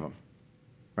got one of them,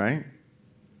 right?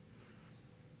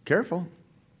 Careful,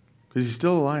 because he's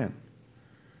still a lion.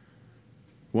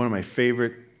 One of my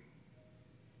favorite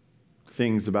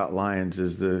things about lions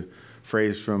is the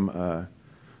phrase from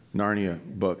Narnia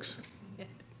books,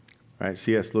 right?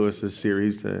 C.S. Lewis's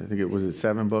series, I think it was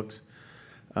 7 books.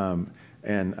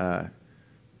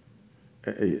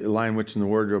 Lion, Witch, and the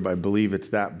Wardrobe, I believe it's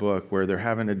that book where they're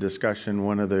having a discussion.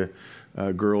 One of the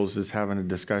girls is having a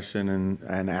discussion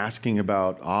and asking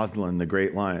about Aslan, the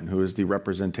great lion, who is the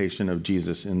representation of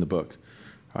Jesus in the book.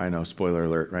 I know, spoiler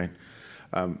alert, right?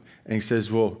 And he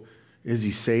says, well, is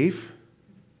he safe?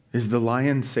 Is the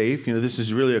lion safe? You know, this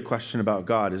is really a question about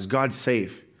God. Is God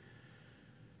safe?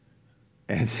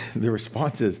 And the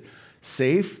response is,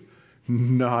 safe?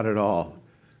 Not at all.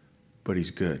 But he's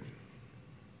good.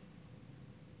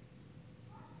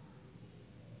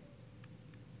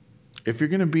 If you're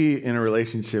going to be in a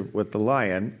relationship with the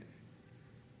lion,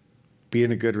 be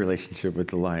in a good relationship with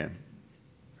the lion,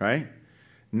 right?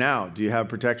 Now, do you have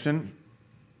protection?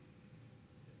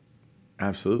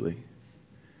 Absolutely,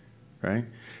 right?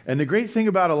 And the great thing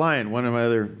about a lion, one of my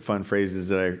other fun phrases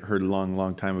that I heard a long,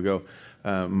 long time ago,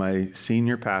 my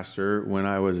senior pastor, when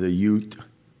I was a youth,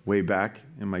 way back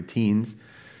in my teens,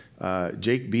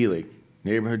 Jake Beelig,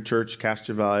 neighborhood church,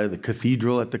 Castro Valley, the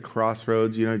cathedral at the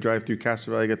crossroads. You know, drive through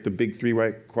Castro Valley, got the big 3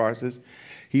 white crosses.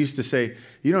 He used to say,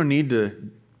 you don't need to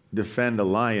defend a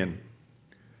lion.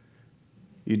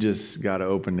 You just got to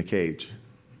open the cage.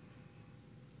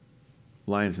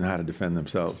 Lions know how to defend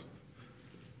themselves,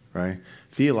 right?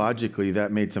 Theologically,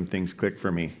 that made some things click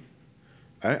for me.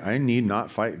 I need not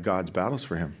fight God's battles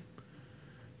for him.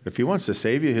 If he wants to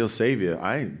save you, he'll save you.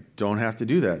 I don't have to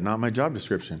do that. Not my job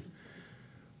description.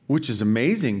 Which is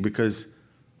amazing because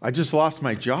I just lost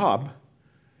my job.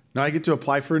 Now I get to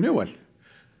apply for a new one.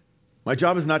 My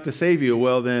job is not to save you.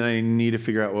 Well, then I need to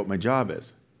figure out what my job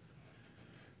is.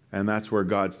 And that's where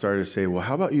God started to say, well,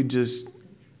 how about you just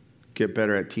get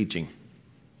better at teaching?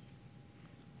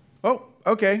 Oh,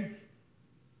 okay.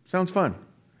 Sounds fun.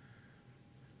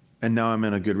 And now I'm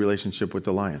in a good relationship with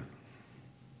the lion.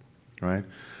 Right?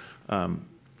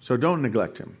 So don't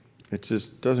neglect him. It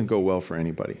just doesn't go well for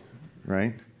anybody.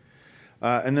 Right?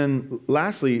 And then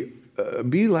lastly,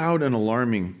 be loud and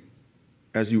alarming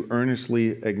as you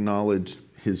earnestly acknowledge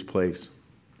his place.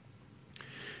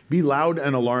 Be loud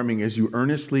and alarming as you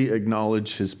earnestly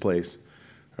acknowledge his place.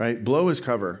 Right? Blow his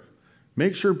cover.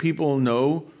 Make sure people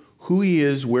know who he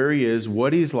is, where he is,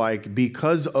 what he's like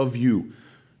because of you.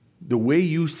 The way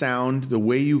you sound, the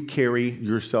way you carry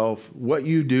yourself, what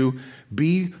you do.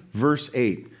 Be verse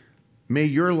 8. May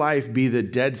your life be the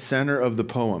dead center of the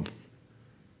poem.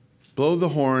 Blow the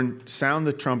horn, sound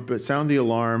the trumpet, sound the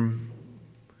alarm.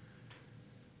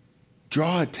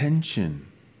 Draw attention.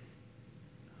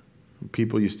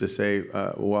 People used to say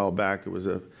a while back, it was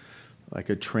like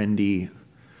a trendy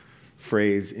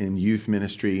phrase in youth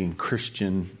ministry and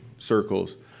Christian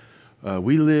circles.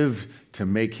 We live to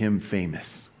make him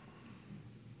famous.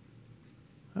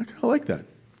 I kind of like that.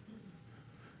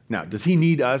 Now, does he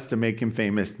need us to make him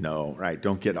famous? No, right?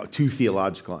 Don't get too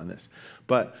theological on this.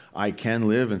 But I can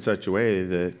live in such a way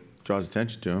that draws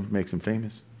attention to him, makes him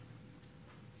famous.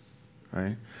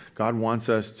 Right? God wants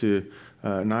us to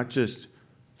not just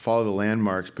follow the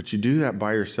landmarks, but you do that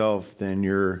by yourself, then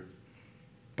you're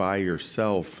by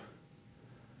yourself.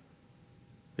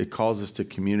 It calls us to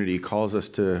community, it calls us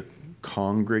to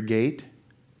congregate.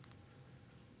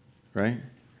 Right?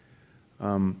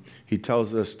 He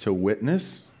tells us to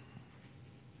witness,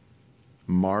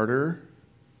 martyr.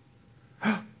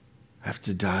 Have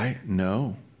to die?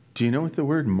 No. Do you know what the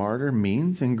word martyr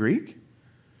means in Greek?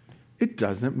 It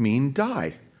doesn't mean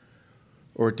die.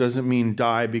 Or it doesn't mean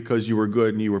die because you were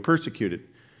good and you were persecuted.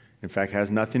 In fact, it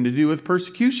has nothing to do with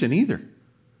persecution either.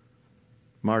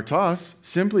 Martos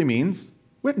simply means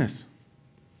witness.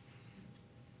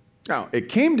 Now, it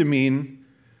came to mean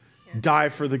die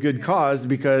for the good cause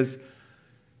because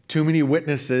too many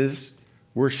witnesses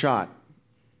were shot,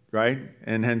 right?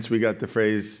 And hence we got the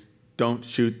phrase, don't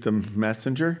shoot the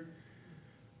messenger.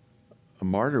 A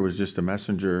martyr was just a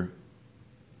messenger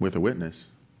with a witness.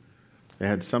 They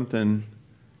had something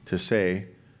to say,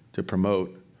 to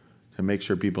promote, to make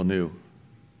sure people knew.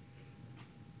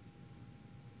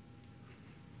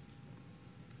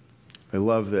 I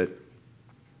love that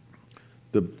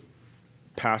the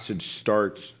passage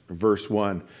starts, verse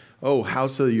 1. Oh,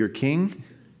 house of your king?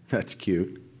 That's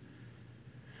cute.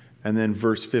 And then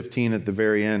verse 15 at the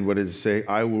very end, what does it say?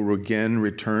 I will again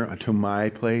return to my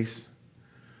place.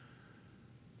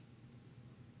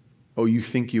 Oh, you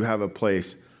think you have a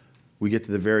place. We get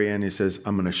to the very end, he says,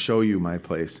 I'm going to show you my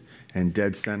place. And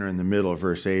dead center in the middle of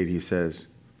verse 8, he says,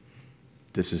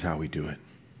 this is how we do it.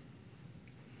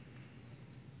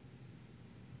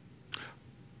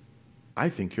 I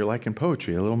think you're liking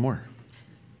poetry a little more.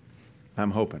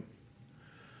 I'm hoping.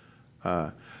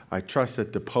 I trust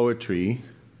that the poetry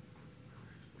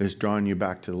is drawing you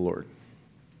back to the Lord.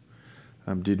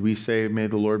 Did we say, may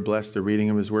the Lord bless the reading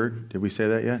of his word? Did we say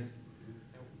that yet?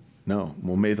 No.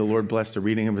 Well, may the Lord bless the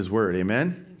reading of his word.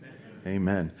 Amen?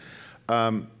 Amen.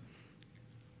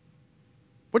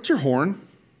 What's your horn?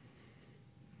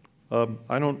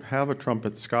 I don't have a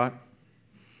trumpet, Scott.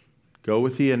 Go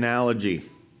with the analogy.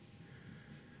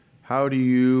 How do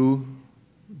you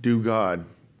do God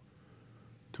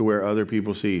to where other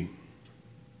people see?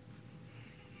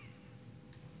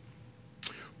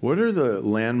 What are the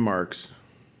landmarks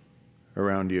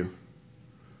around you?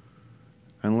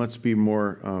 And let's be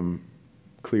more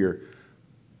clear.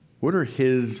 What are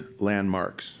his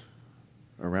landmarks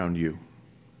around you?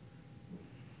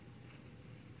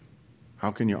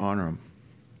 How can you honor him?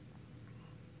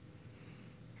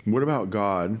 What about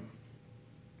God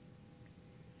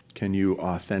can you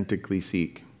authentically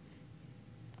seek?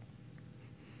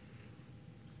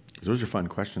 Those are fun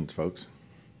questions, folks,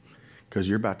 because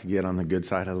you're about to get on the good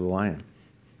side of the lion.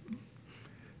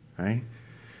 Right?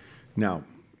 Now,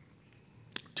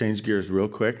 change gears real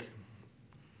quick.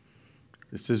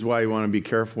 This is why you want to be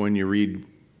careful when you read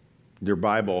your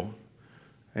Bible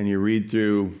and you read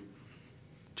through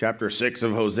chapter 6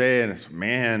 of Hosea and it's,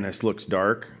 man, this looks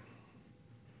dark.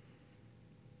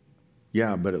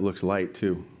 Yeah, but it looks light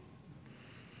too.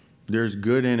 There's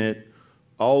good in it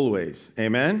always.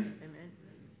 Amen? Amen.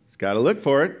 It's got to look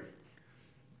for it.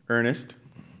 Ernest.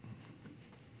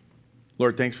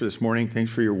 Lord, thanks for this morning.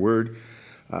 Thanks for your word.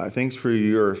 Thanks for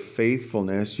your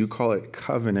faithfulness. You call it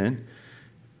covenant.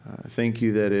 Thank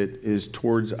you that it is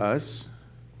towards us,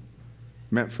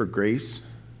 meant for grace.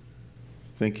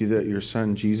 Thank you that your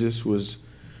son Jesus was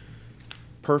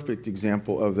perfect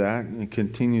example of that and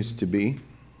continues to be.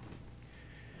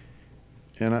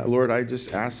 And Lord, I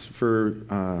just ask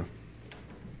for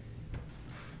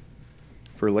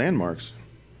landmarks.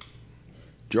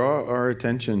 Draw our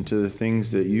attention to the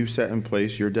things that you've set in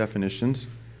place, your definitions.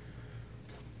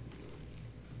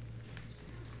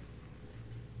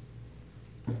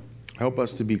 Help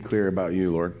us to be clear about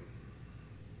you, Lord.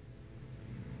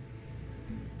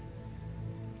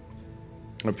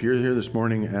 If you're here this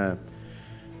morning and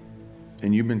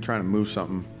you've been trying to move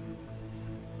something,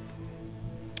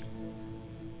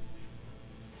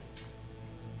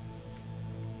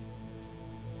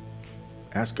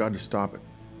 ask God to stop it.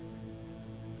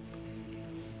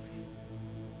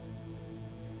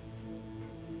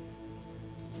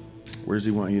 Where does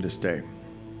he want you to stay?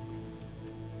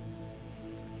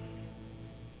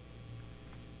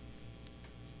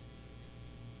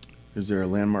 Is there a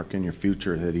landmark in your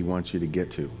future that he wants you to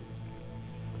get to?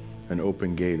 an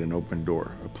open gate, an open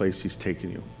door, a place he's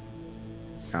taken you.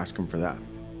 Ask him for that.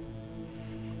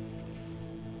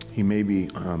 He may be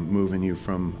moving you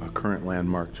from a current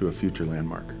landmark to a future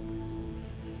landmark.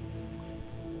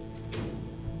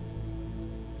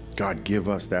 God, give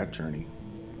us that journey.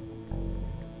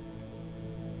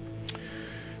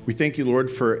 We thank you,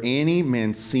 Lord, for Annie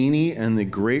Mancini and the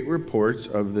great reports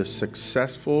of the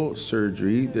successful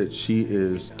surgery that she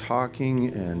is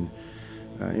talking and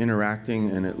interacting,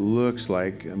 and it looks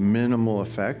like a minimal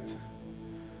effect.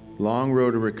 Long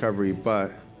road to recovery,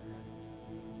 but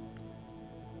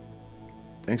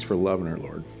thanks for loving her,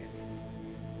 Lord.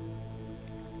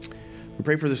 We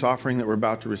pray for this offering that we're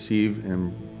about to receive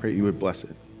and pray you would bless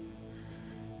it.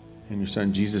 In your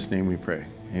Son, Jesus' name we pray.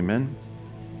 Amen.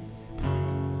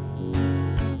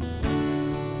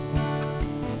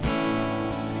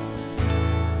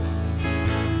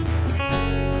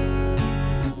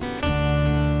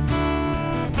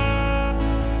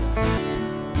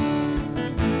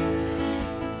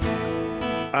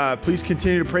 Please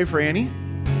continue to pray for Annie.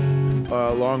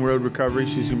 Long road recovery.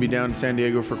 She's going to be down in San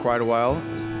Diego for quite a while.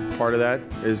 Part of that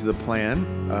is the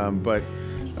plan. But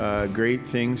great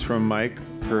things from Mike,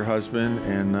 her husband,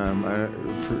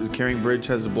 and Caring Bridge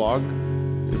has a blog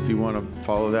if you want to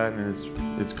follow that,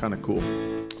 and it's kind of cool.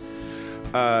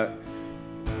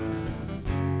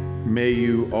 May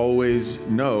you always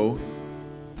know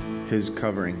his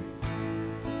covering.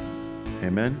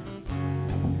 Amen.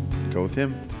 Go with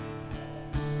him.